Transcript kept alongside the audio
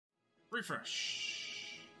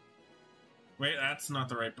Refresh. Wait, that's not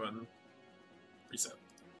the right button. Reset.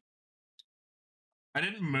 I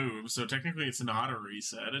didn't move, so technically it's not a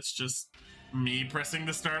reset. It's just me pressing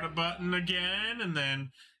the start button again, and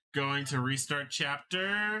then going to restart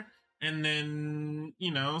chapter, and then,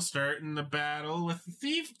 you know, starting the battle with the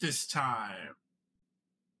thief this time.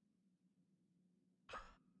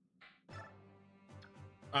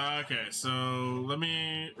 Okay, so let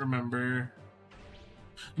me remember.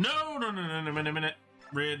 No, minute.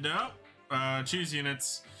 Red, no. Choose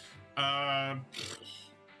units.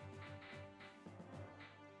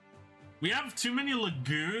 We have too many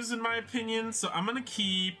Lagoos, in my opinion, so I'm gonna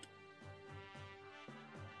keep...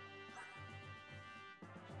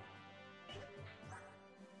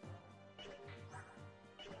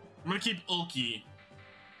 Ulki.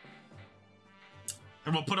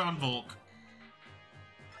 And we'll put on Volk.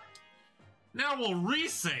 Now we'll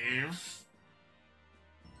resave.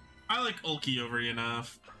 I like Ulki over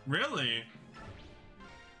enough. Really?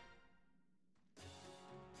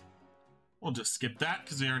 We'll just skip that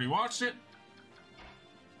because we already watched it.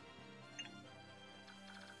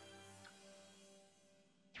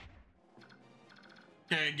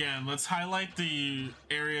 Okay, again, let's highlight the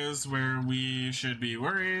areas where we should be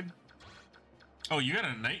worried. Oh, you got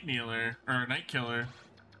a Night Kneeler, or a Night Killer.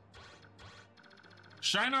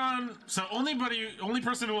 Shine On, so only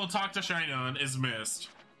person who will talk to Shine On is Mist.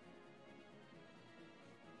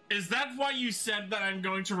 Is that why you said that I'm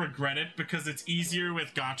going to regret it because it's easier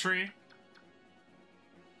with Gotri?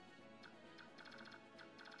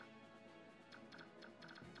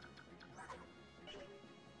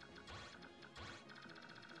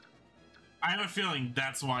 I have a feeling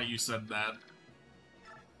that's why you said that.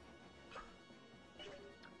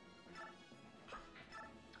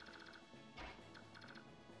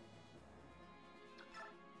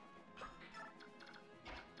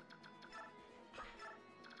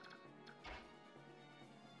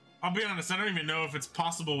 I'll be honest, I don't even know if it's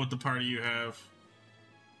possible with the party you have.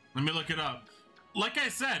 Let me look it up. Like I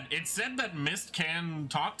said, it said that Mist can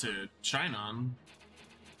talk to Shine On.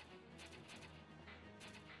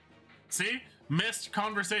 See? Mist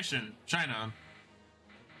conversation. Shine On.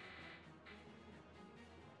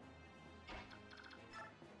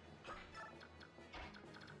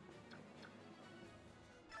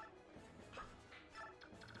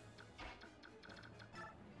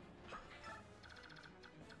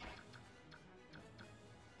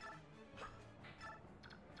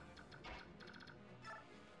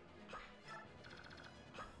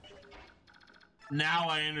 Now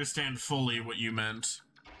I understand fully what you meant.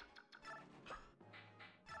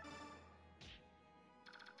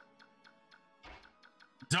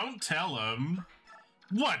 Don't tell him.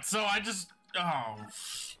 What? So I just... Oh.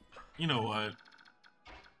 You know what?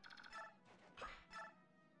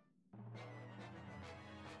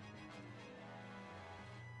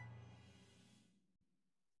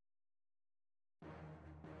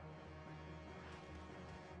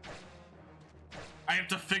 I have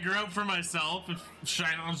to figure out for myself if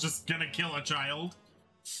Shine-On's just gonna kill a child.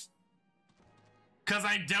 Because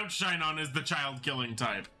I doubt Shine-On is the child-killing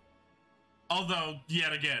type. Although,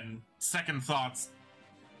 yet again, second thoughts.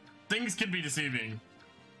 Things can be deceiving.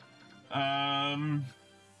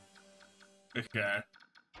 Okay.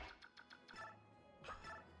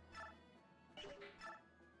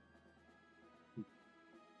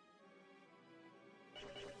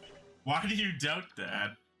 Why do you doubt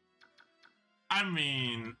that? I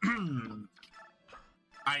mean,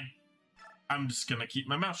 I'm just gonna keep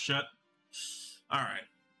my mouth shut. Alright.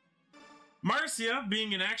 Marcia,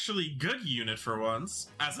 being an actually good unit for once,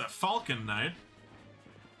 as a Falcon Knight.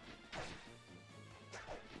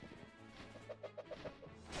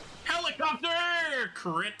 Helicopter!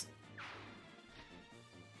 Crit!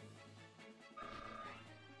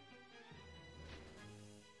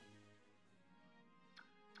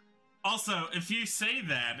 Also, if you say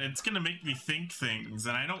that, it's gonna make me think things,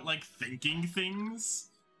 and I don't like thinking things.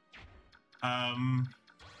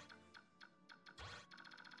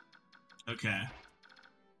 Okay.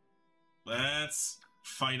 Let's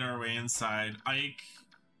fight our way inside. Ike.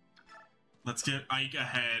 Let's get Ike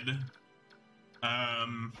ahead.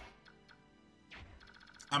 I'm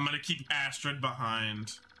gonna keep Astrid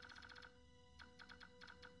behind.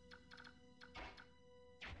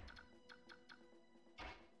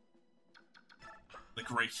 Like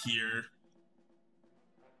right here.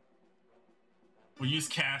 We'll use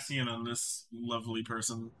Cassian on this lovely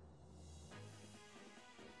person.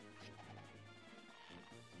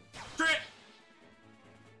 Crit!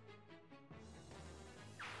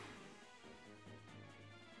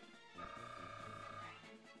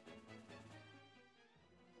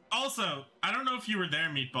 Also, I don't know if you were there,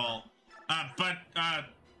 Meatball, but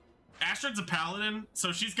Astrid's a paladin,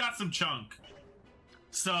 so she's got some chunk.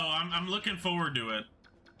 So I'm looking forward to it.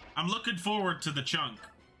 I'm looking forward to the chunk.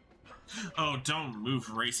 Oh, don't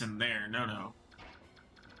move racing there. No.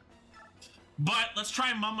 But let's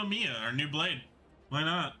try Mamma Mia, our new blade. Why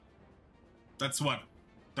not? That's what,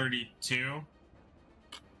 32?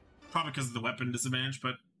 Probably because of the weapon disadvantage,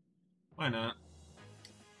 but why not?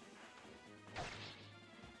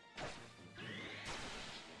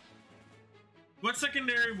 What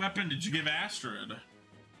secondary weapon did you give Astrid?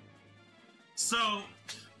 So,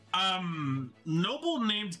 Noble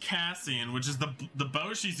named Cassian, which is the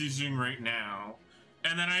bow she's using right now.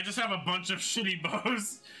 And then I just have a bunch of shitty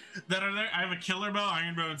bows that are there. I have a killer bow,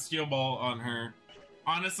 iron bow, and steel ball on her.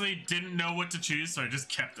 Honestly, didn't know what to choose, so I just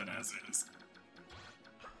kept it as is.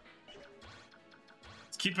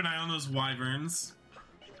 Let's keep an eye on those wyverns.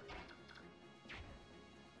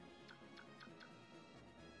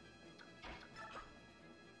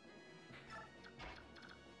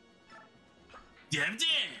 Damn.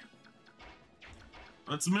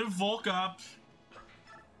 Let's move Volk up.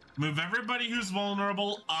 Move everybody who's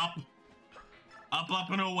vulnerable up. Up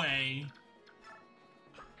and away.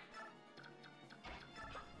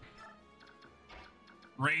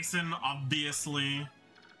 Racing, obviously.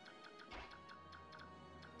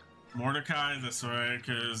 Mordecai this way,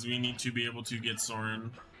 because we need to be able to get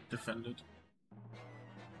Soren defended.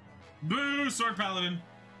 Boo, Sword Paladin.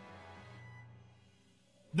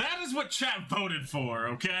 That is what chat voted for,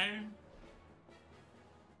 okay?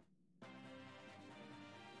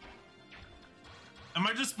 Am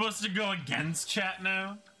I just supposed to go against chat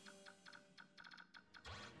now?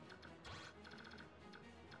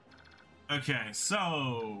 Okay,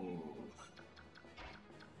 so...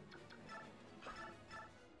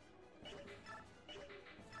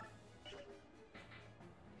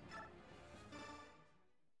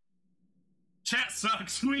 Chat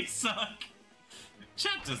sucks, we suck.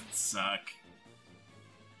 Chat doesn't suck.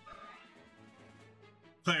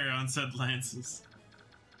 Clarion said lances.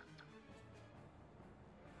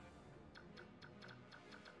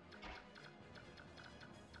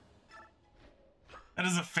 That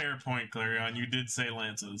is a fair point, Clarion. You did say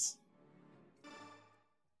lances.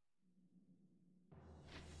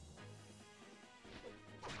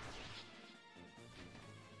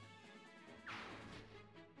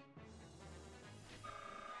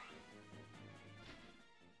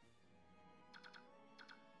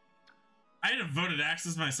 I had voted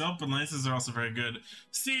axes myself, but lances are also very good.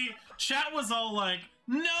 See, chat was all like,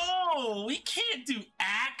 no, we can't do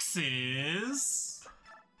axes.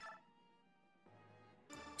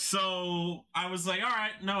 So I was like, all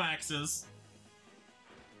right, no axes.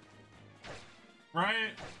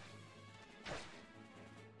 Right?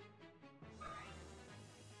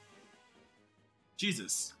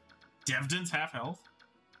 Jesus. Devdin's half health?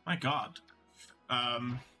 My god.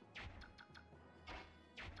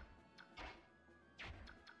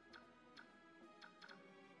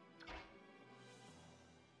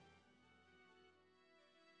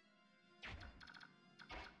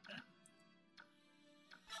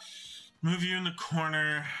 Move you in the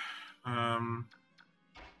corner.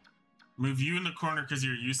 Move you in the corner because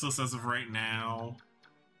you're useless as of right now.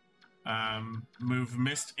 Move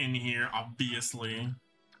Mist in here, obviously.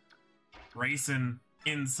 Racing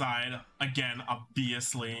inside, again,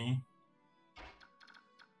 obviously.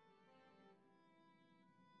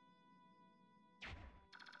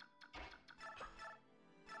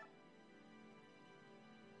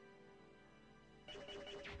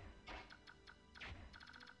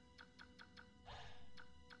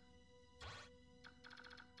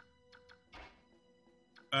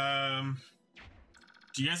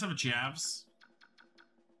 Do you guys have a Javs?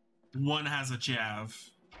 One has a Jav.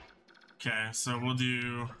 Okay, so we'll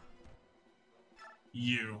do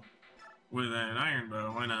you with an iron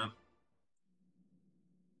bow. Why not?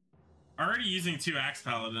 Already using 2 axe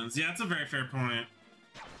paladins. Yeah, that's a very fair point.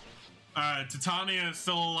 Titania is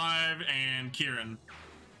still alive, and Kieran.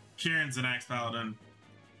 Kieran's an axe paladin.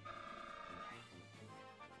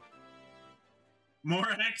 More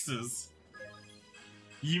X's.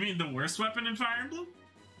 You mean the worst weapon in Fire Emblem?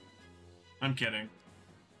 I'm kidding.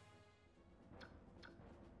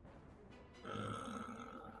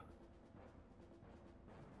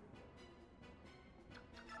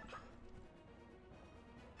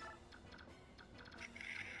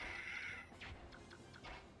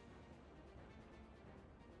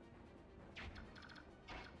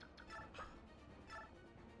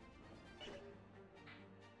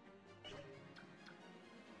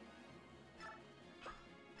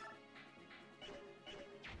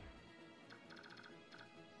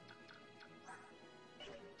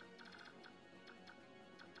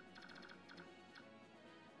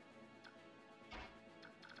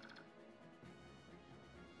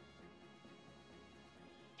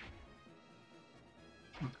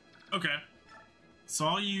 Okay. So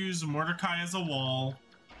I'll use Mordecai as a wall.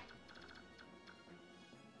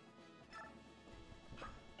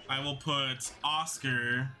 I will put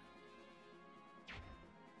Oscar.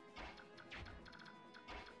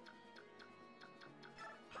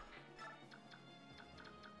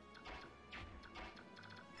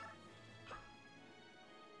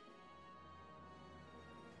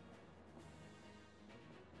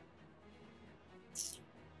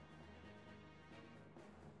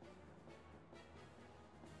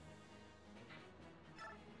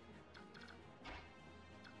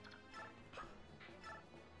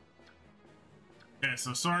 Okay,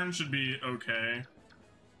 so Soren should be okay.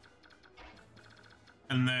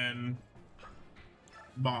 And then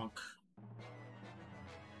Bonk.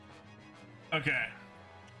 Okay.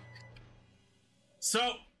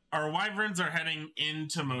 So our wyverns are heading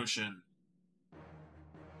into motion.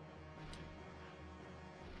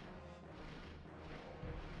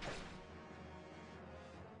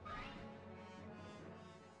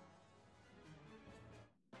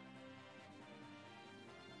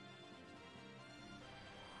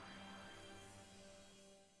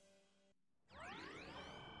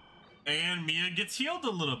 And Mia gets healed a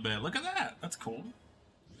little bit. Look at that. That's cool.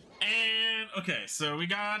 And, okay, so we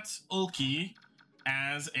got Ulki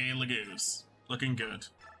as a Lagoose. Looking good.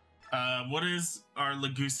 What is our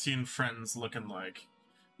Lagoosian friends looking like?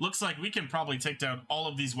 Looks like we can probably take down all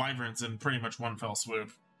of these wyverns in pretty much one fell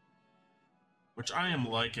swoop. Which I am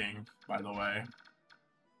liking, by the way.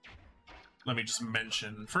 Let me just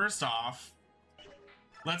mention. First off,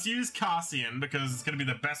 let's use Cassian, because it's going to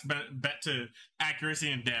be the best bet to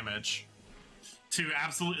accuracy and damage to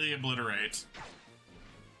absolutely obliterate.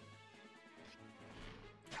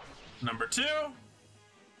 Number 2.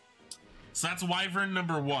 So that's Wyvern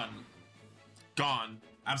number 1. Gone.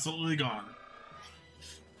 Absolutely gone.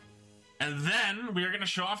 And then we are going to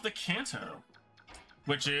show off the Kanto,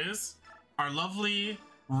 which is our lovely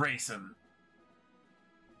Raisin.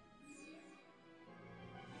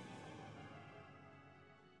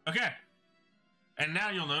 Okay. And now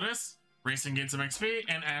you'll notice Racing gains some XP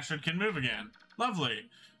and Astrid can move again. Lovely.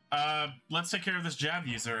 Let's take care of this jab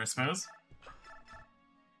user, I suppose.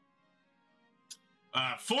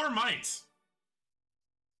 4 might.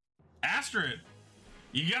 Astrid,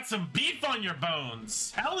 you got some beef on your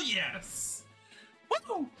bones. Hell yes.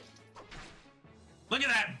 Woo! Look at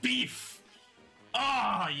that beef.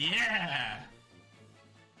 Oh, yeah.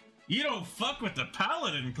 You don't fuck with the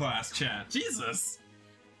paladin class, chat. Jesus.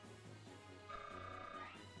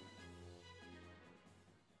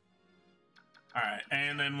 All right,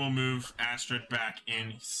 and then we'll move Astrid back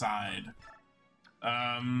inside.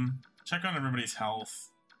 Check on everybody's health.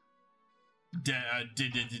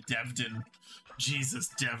 Devden. Jesus,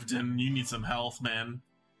 Devden, you need some health, man.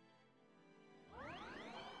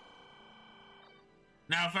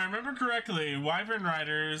 Now, if I remember correctly, Wyvern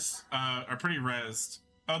Riders are pretty rezzed.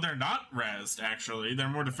 Oh, they're not rezzed, actually. They're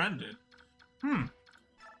more defended. Well,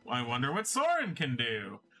 I wonder what Soren can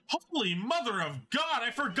do. Holy mother of God,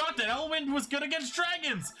 I forgot that Elwind was good against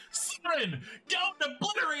dragons! Soren, go and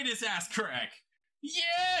obliterate his ass crack!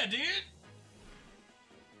 Yeah, dude!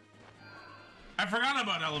 I forgot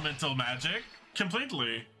about elemental magic.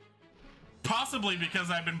 Completely. Possibly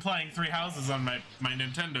because I've been playing Three Houses on my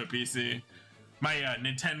Nintendo PC. My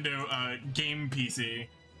Nintendo game PC.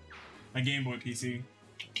 My Game Boy PC.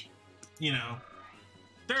 You know.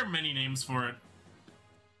 There are many names for it.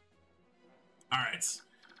 Alright.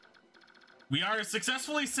 We are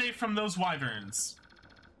successfully safe from those wyverns.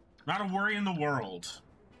 Not a worry in the world.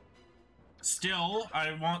 Still,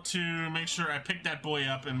 I want to make sure I pick that boy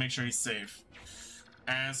up and make sure he's safe.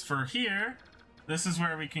 As for here, this is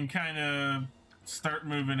where we can kind of start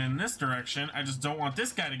moving in this direction. I just don't want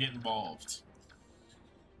this guy to get involved.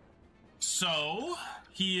 So,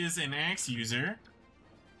 he is an axe user.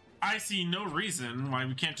 I see no reason why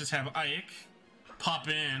we can't just have Ike pop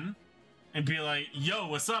in and be like, yo,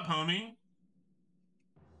 what's up, homie?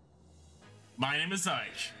 My name is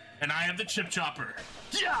Ike, and I have the chip chopper.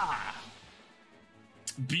 Yeah!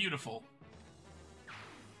 Beautiful.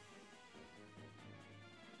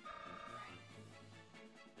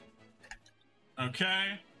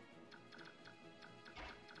 Okay.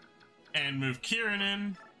 And move Kieran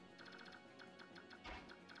in.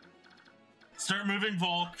 Start moving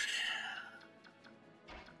Volk.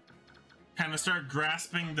 Kind of start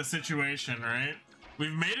grasping the situation, right?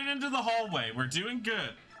 We've made it into the hallway. We're doing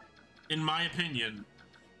good, in my opinion.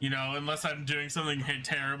 You know, unless I'm doing something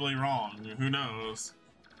terribly wrong. Who knows?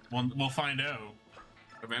 We'll find out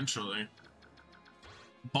eventually.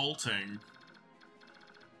 Bolting.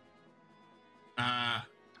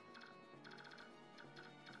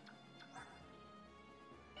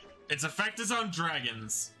 Its effect is on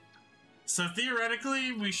dragons. So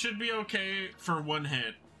theoretically, we should be okay for one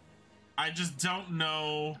hit. I just don't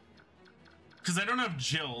know, because I don't have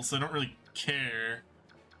Jill, so I don't really care.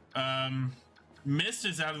 Mist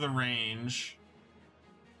is out of the range.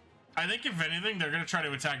 I think if anything, they're gonna try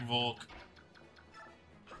to attack Volk.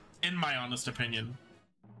 In my honest opinion.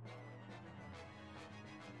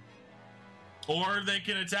 Or they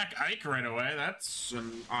can attack Ike right away. That's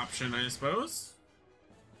an option, I suppose.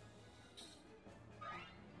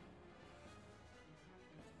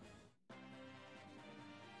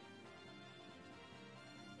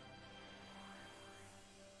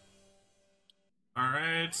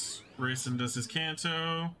 Alright, Rayson does his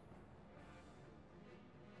Kanto.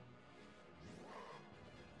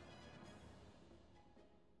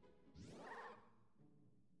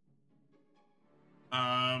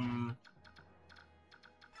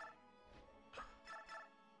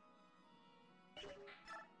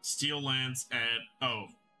 Steel Lance at... Oh.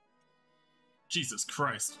 Jesus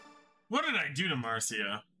Christ. What did I do to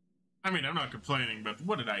Marcia? I mean, I'm not complaining, but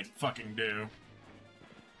what did I fucking do?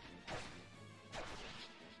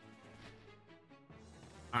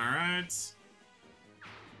 Alright.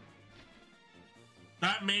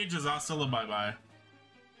 That mage is also a bye-bye.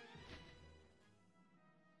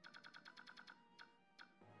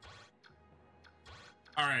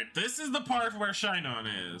 Alright, this is the part where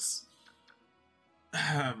Shinon is.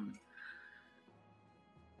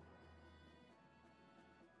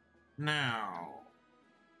 Now,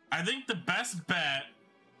 I think the best bet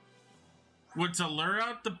would to lure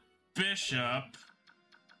out the bishop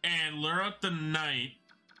and lure out the knight,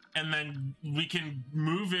 and then we can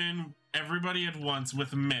move in everybody at once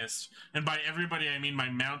with Mist. And by everybody, I mean my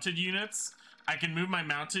mounted units. I can move my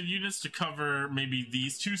mounted units to cover maybe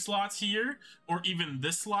these two slots here, or even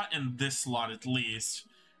this slot and this slot at least.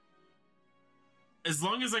 As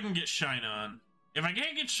long as I can get Shine On. If I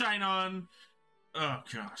can't get Shine On, oh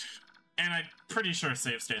god. And I'm pretty sure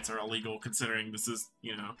save states are illegal considering this is,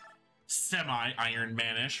 you know, semi-Iron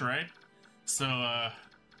Man-ish, right? So,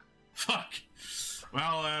 fuck.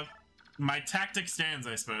 Well, my tactic stands,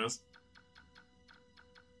 I suppose.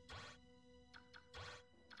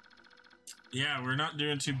 Yeah, we're not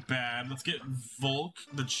doing too bad. Let's get Volk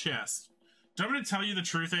the chest. Do I'm gonna tell you the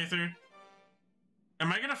truth, Aether?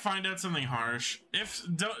 Am I gonna find out something harsh? If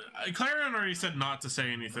Clarion already said not to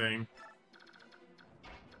say anything,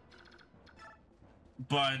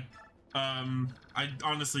 but I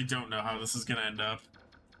honestly don't know how this is gonna end up.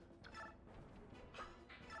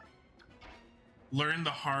 Learn the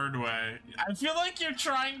hard way. I feel like you're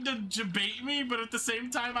trying to debate me, but at the same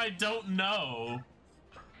time, I don't know.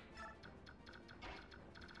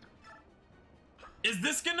 Is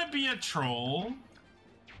this gonna be a troll?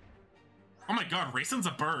 Oh my god, Rayson's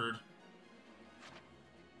a bird.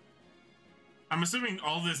 I'm assuming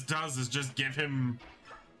all this does is just give him,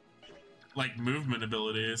 like, movement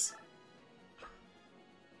abilities.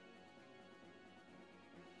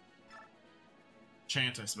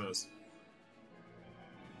 Chant, I suppose.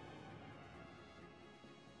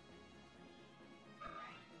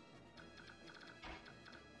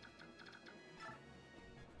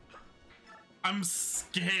 I'm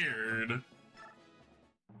scared.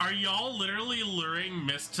 Are y'all literally luring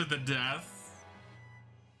Mist to the death?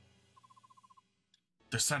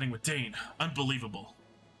 They're siding with Dane. Unbelievable.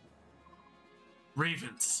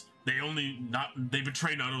 Ravens. They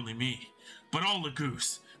betray not only me, but all the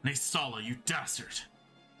goose. Naysala, you dastard.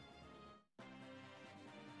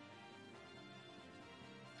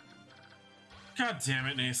 God damn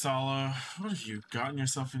it, Naysala. What have you gotten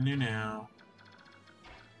yourself into now?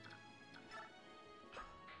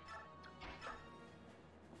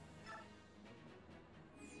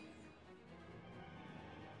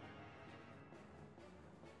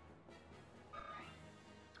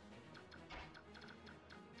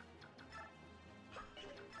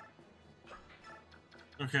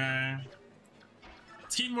 Okay.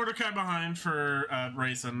 Let's keep Mordecai behind for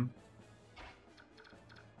Rayson.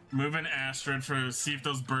 Move in Astrid for see if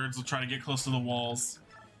those birds will try to get close to the walls.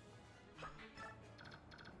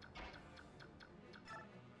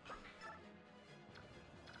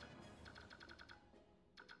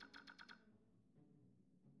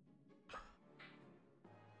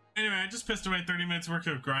 Anyway, I just pissed away 30 minutes worth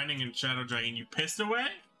of grinding and shadow dragging. You pissed away?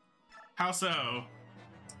 How so?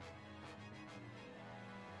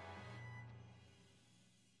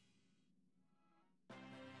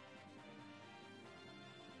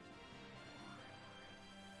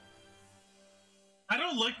 I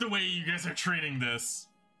don't like the way you guys are treating this.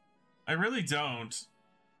 I really don't.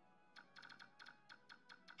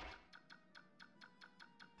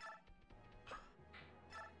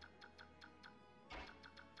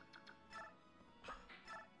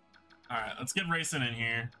 Alright, let's get racing in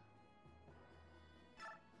here.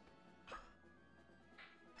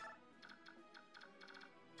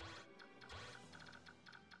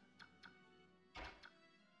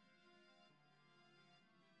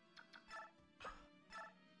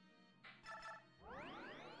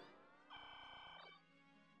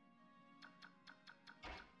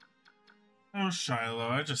 Oh, Shiloh,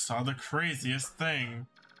 I just saw the craziest thing.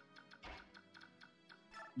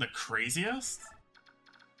 The craziest?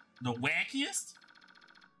 The wackiest?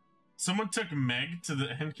 Someone took Meg to the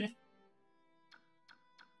NK?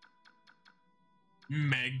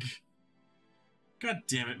 Meg. God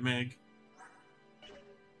damn it, Meg.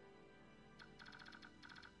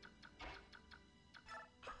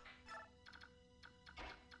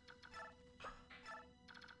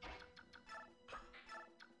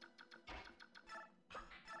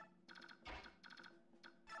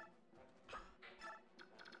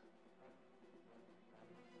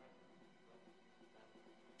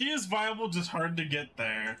 She is viable, just hard to get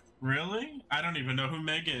there. Really? I don't even know who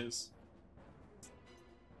Meg is.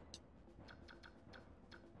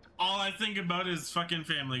 All I think about is fucking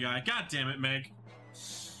Family Guy. God damn it, Meg.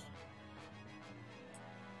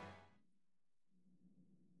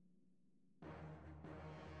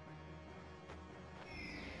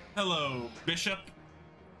 Hello, Bishop.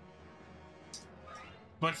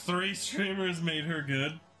 But 3 streamers made her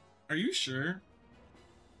good. Are you sure?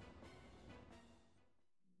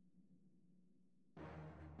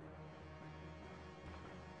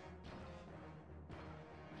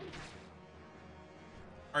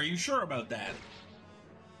 Are you sure about that?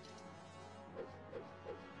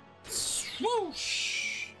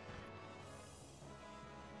 Swoosh!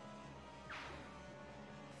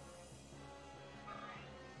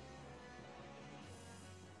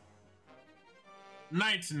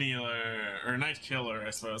 Night Kneeler, or Night Killer, I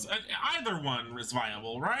suppose. Either one is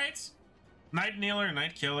viable, right? Night Kneeler,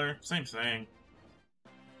 Night Killer, same thing.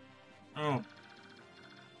 Oh.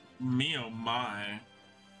 Me oh my.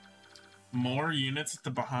 More units at the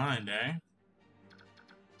behind, eh?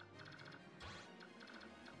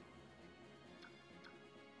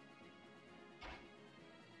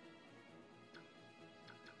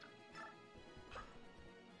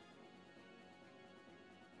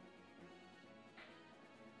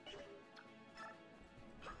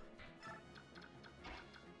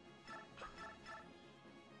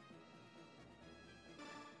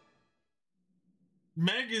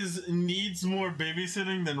 Meg needs more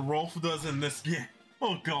babysitting than Rolf does in this game.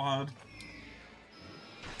 Oh god.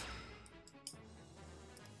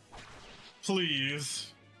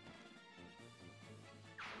 Please.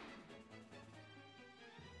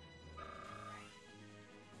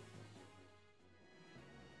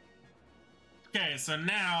 Okay, so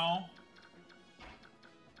now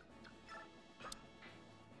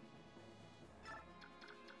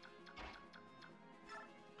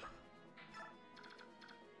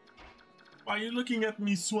why are you looking at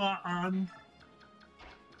me, Swan?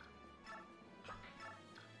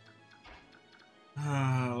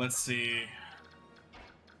 Let's see.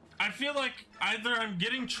 I feel like either I'm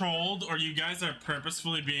getting trolled or you guys are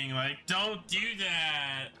purposefully being like, don't do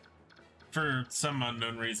that, for some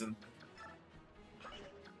unknown reason.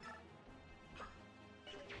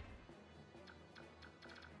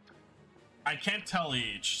 I can't tell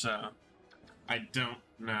each, so I don't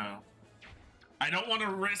know. I don't want to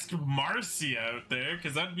risk Marcy out there,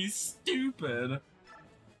 because that'd be stupid.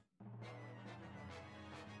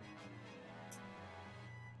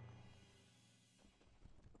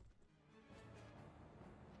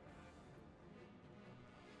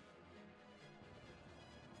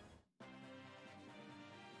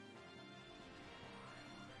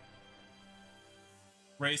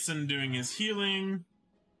 Rayson doing his healing.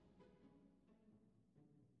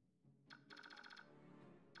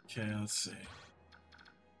 Okay, let's see.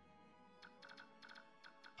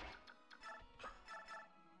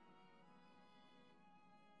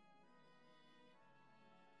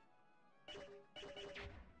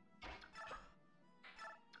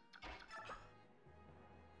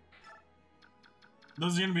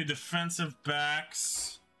 Those are going to be defensive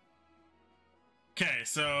backs. Okay,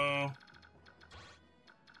 so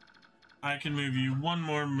I can move you one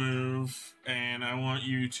more move, and I want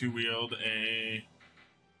you to wield a...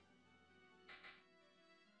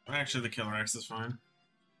 Actually, the Killer X is fine.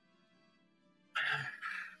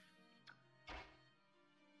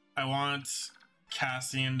 I want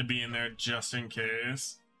Cassian to be in there just in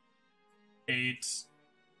case. 8.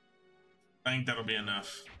 I think that'll be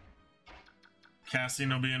enough. Cassian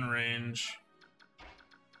will be in range.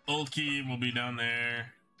 Ulki will be down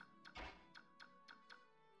there.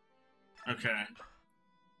 Okay.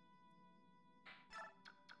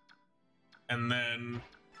 And then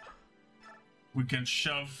we can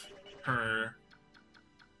shove her.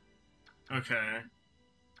 Okay.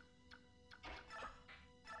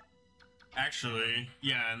 Actually,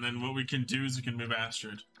 yeah, and then what we can do is we can move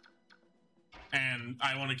Astrid. And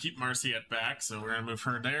I want to keep Marcy at back, so we're going to move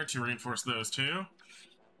her there to reinforce those two.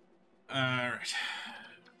 Alright.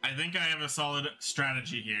 I think I have a solid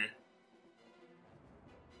strategy here.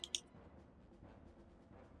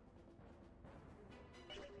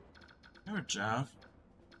 I have a Jav.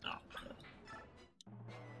 No. Okay.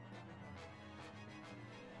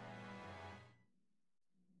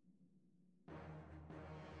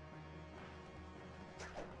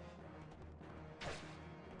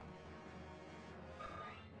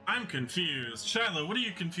 I'm confused. Shiloh, what are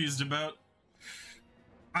you confused about?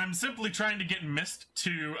 I'm simply trying to get Mist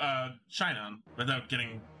to shine on without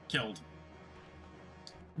getting killed.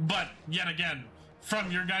 But yet again,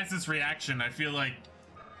 from your guys' reaction, I feel like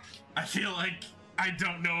I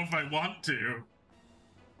don't know if I want to.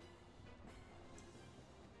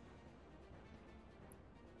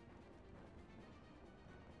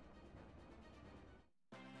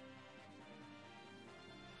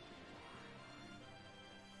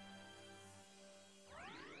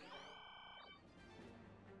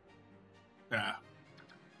 Yeah.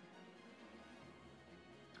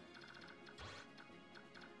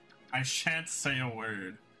 I shan't say a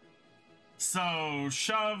word. So,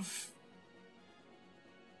 shove.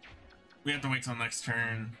 We have to wait till next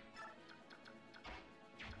turn.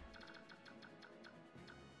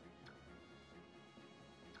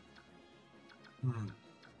 Hmm.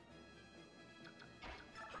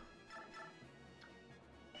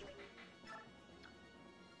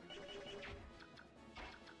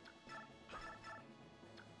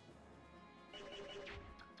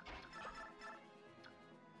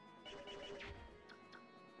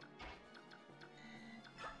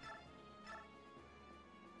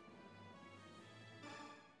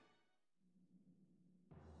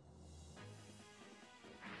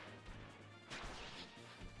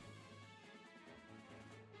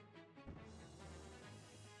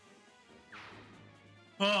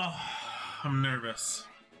 Oh, I'm nervous.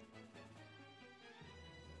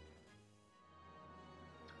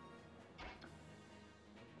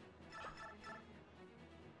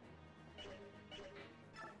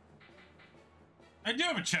 I do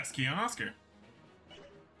have a chess key on Oscar.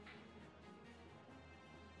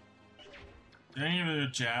 Do any of the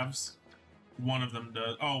jabs? One of them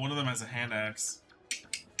does. Oh, one of them has a hand axe.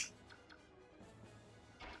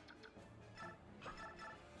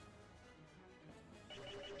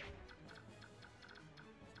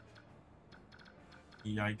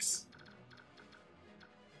 Yikes.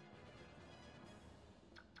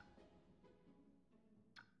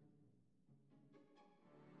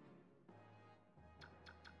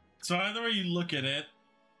 So either way you look at it,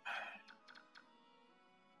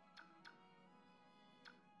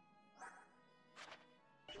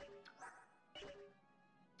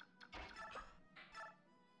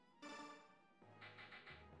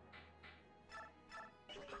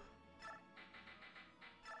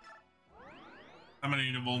 I'm gonna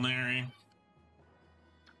need a Vulnary.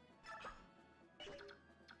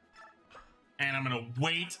 And I'm gonna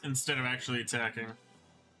wait instead of actually attacking.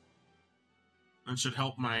 That should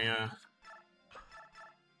help my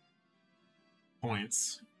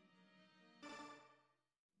points.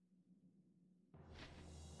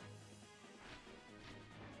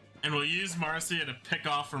 And we'll use Marcia to pick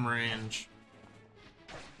off from range.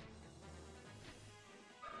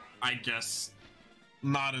 I guess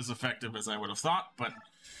not as effective as I would have thought, but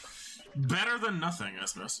better than nothing, I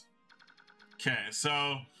suppose. Okay,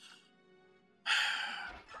 so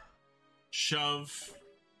shove.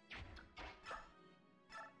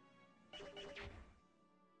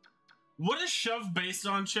 What is shove based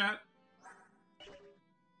on, chat?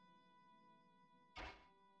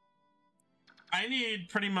 I need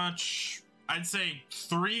pretty much, I'd say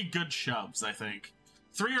 3 good shoves, I think.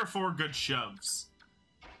 3 or 4 good shoves.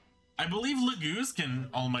 I believe Lagoos can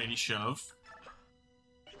almighty shove.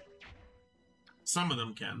 Some of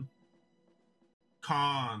them can.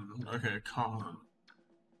 Con. Okay, con.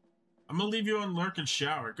 I'm gonna leave you on lurk and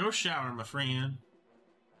shower. Go shower, my friend.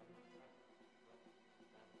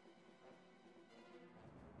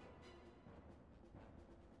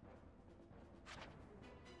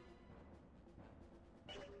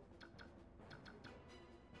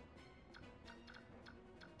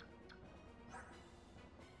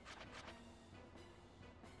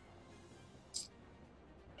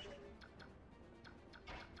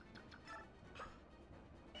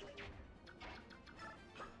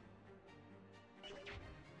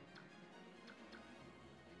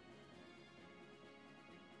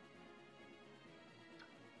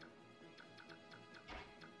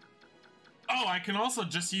 Oh, I can also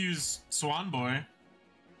just use Swan Boy.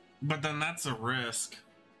 But then that's a risk.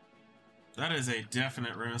 That is a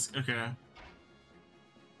definite risk. Okay.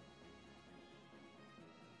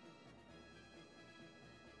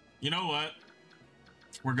 You know what?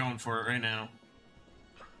 We're going for it right now.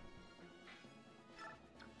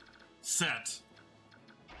 Set.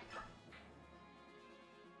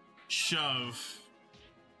 Shove.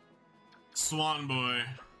 Swan Boy.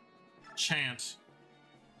 Chant.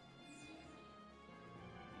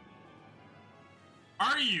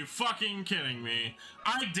 Are you fucking kidding me?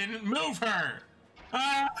 I didn't move her!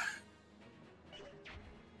 Ah!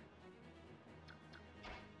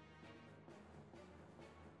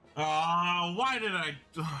 Why did I...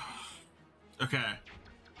 Okay.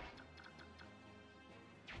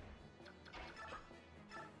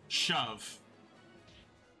 Shove.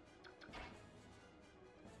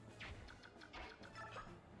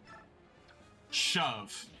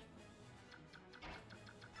 Shove.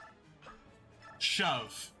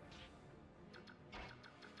 Shove.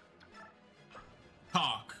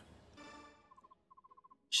 Talk.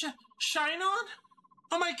 Shine on?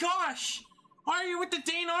 Oh my gosh! Why are you with the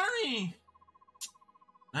Dane army?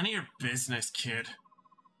 None of your business, kid.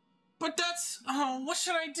 But that's... Oh, what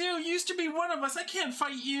should I do? You used to be one of us. I can't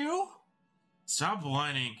fight you. Stop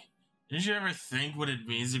whining. Didn't you ever think what it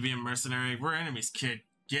means to be a mercenary? We're enemies, kid.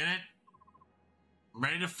 Get it? I'm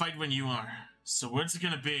ready to fight when you are. So what's it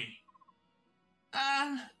gonna be?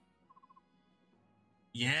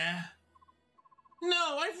 Yeah?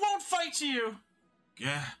 No, I won't fight you!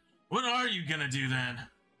 Yeah, what are you gonna do then?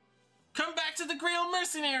 Come back to the Grail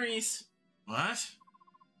Mercenaries! What?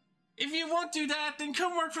 If you won't do that, then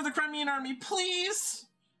come work for the Crimean Army, please!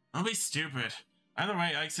 Don't be stupid. Either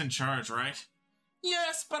way, Ike's in charge, right?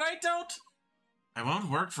 Yes, but I don't... I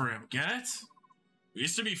won't work for him, get it? We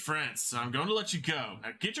used to be friends, so I'm going to let you go. Now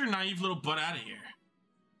get your naive little butt out of here.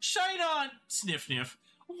 Shine on! Sniff, sniff.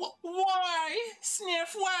 Why?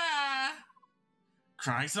 Sniff, why?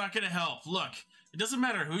 Crying's not gonna help. Look, it doesn't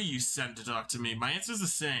matter who you send to talk to me. My answer's the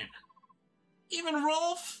same. Even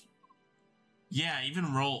Rolf? Yeah,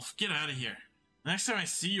 even Rolf. Get out of here. Next time I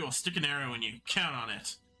see you, I'll stick an arrow in you. Count on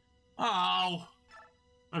it. Oh.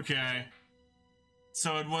 Okay.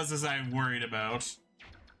 So it was as I worried about.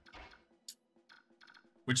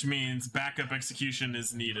 Which means backup execution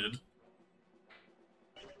is needed.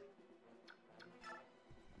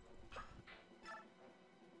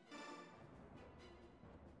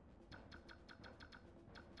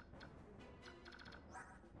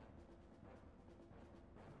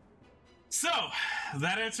 So,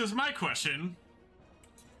 that answers my question.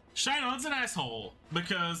 Shinon's an asshole,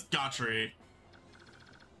 because Gautry.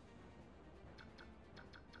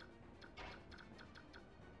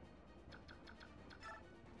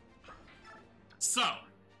 So,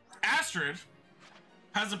 Astrid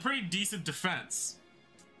has a pretty decent defense.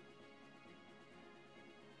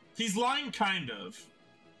 He's lying, kind of.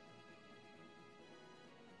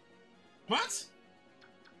 What?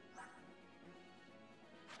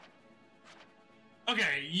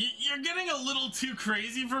 Okay, you're getting a little too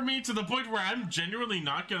crazy for me to the point where I'm genuinely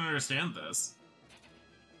not gonna understand this.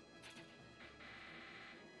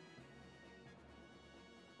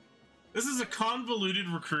 This is a convoluted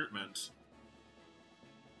recruitment.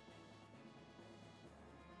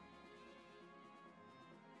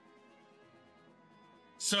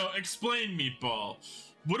 So, explain, Meatball.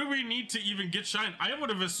 What do we need to even get Shine? I would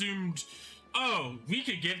have assumed, oh, we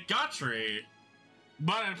could get Gautry.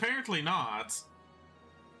 But apparently not.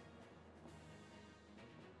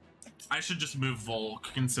 I should just move Volk,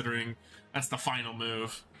 considering that's the final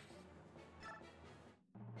move.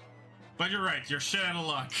 But you're right, you're shit out of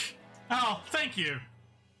luck. Oh, thank you.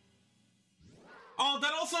 Oh,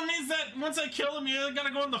 that also means that once I kill him, you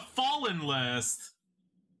gotta go on the Fallen list.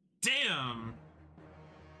 Damn.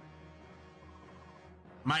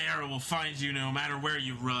 My arrow will find you no matter where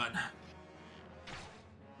you run.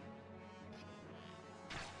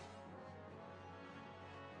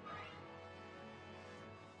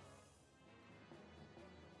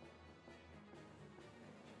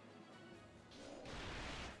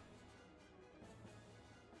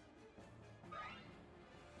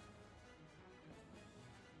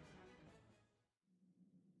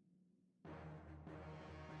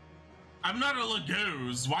 I'm not a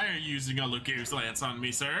Lagose. Why are you using a Lagose lance on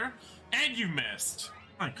me, sir? And you missed.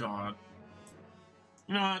 My god.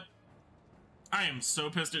 You know what? I am so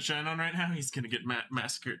pissed at Shannon right now, he's gonna get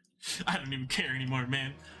massacred. I don't even care anymore,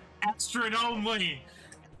 man. Astrid only!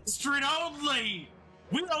 Astrid only!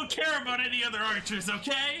 We don't care about any other archers,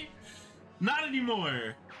 okay? Not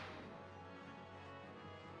anymore.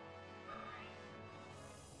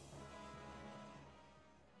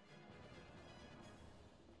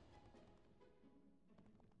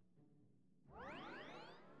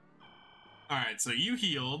 Alright, so you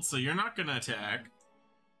healed, so you're not gonna attack.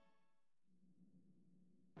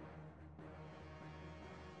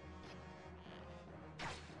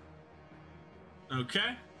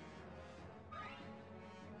 Okay.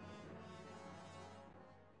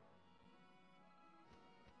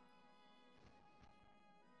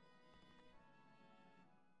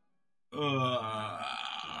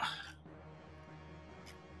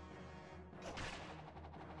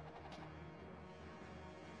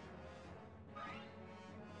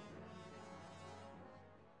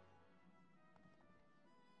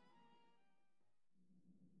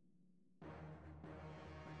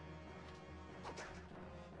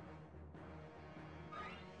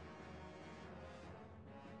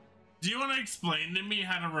 Do you want to explain to me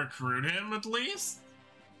how to recruit him at least?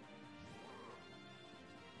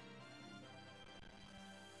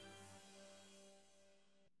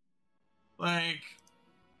 Like,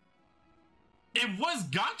 it was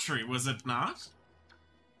Gotri, was it not?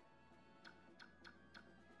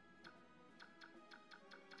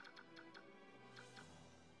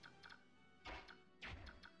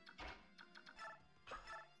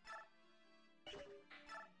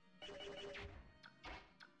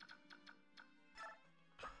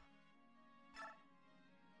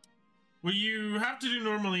 What you have to do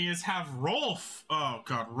normally is have Rolf. Oh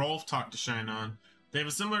god, Rolf talk to Shinon. They have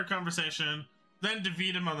a similar conversation, then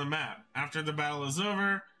defeat him on the map. After the battle is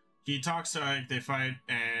over, he talks to Ike, they fight,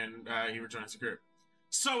 and he rejoins the group.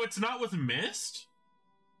 So it's not with Mist?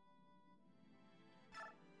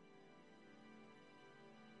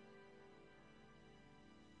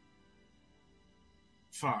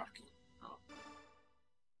 Fuck.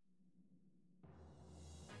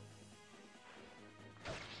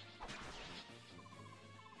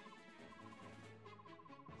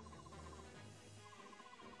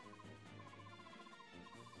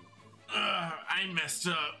 I messed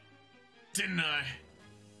up, didn't I?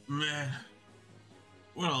 Man,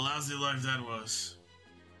 what a lousy life that was.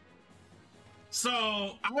 So,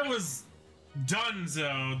 I was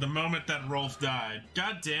donezo the moment that Rolf died.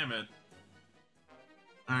 God damn it.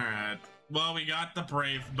 Alright. Well, we got the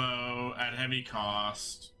Brave Bow at heavy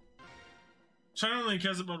cost. Which I don't think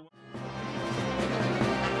cares about...